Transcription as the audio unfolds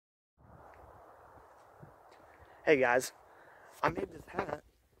Hey guys, I made this hat,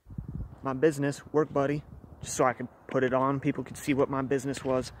 my business, Work Buddy, just so I could put it on, people could see what my business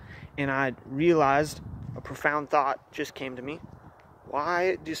was, and I realized a profound thought just came to me.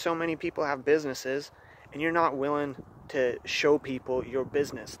 Why do so many people have businesses and you're not willing to show people your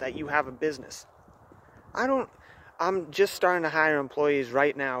business, that you have a business? I'm just starting to hire employees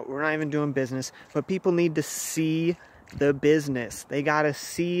right now. We're not even doing business, but people need to see the business. They gotta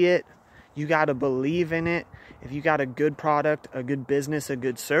see it. You gotta believe in it. If you got a good product, a good business, a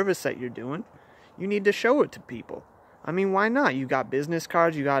good service that you're doing, you need to show it to people. I mean, why not? You got business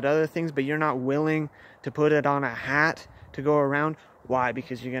cards, you got other things, but you're not willing to put it on a hat to go around. Why?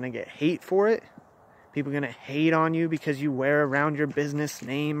 Because you're gonna get hate for it. People are gonna hate on you because you wear around your business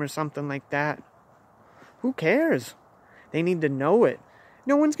name or something like that. Who cares? They need to know it.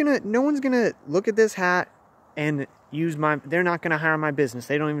 No one's gonna look at this hat and they're not gonna hire my business.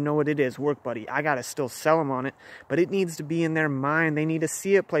 They don't even know what it is, Work Buddy. I gotta still sell them on it, but it needs to be in their mind. They need to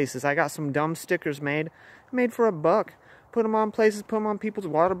see it places. I got some dumb stickers made for $1. Put them on places, put them on people's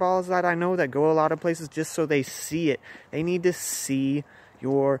water bottles that I know that go a lot of places just so they see it. They need to see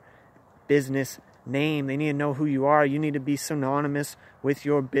your business name. They need to know who you are. You need to be synonymous with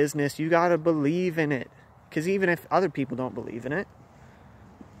your business. You gotta believe in it. Because even if other people don't believe in it,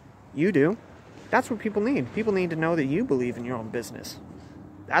 you do. That's what people need. People need to know that you believe in your own business.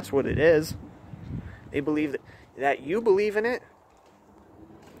 That's what it is. They believe that you believe in it,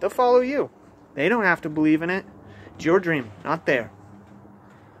 they'll follow you. They don't have to believe in it. It's your dream, not there.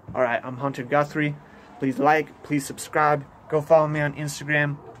 Alright, I'm Hunter Guthrie. Please like, please subscribe. Go follow me on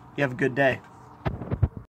Instagram. You have a good day.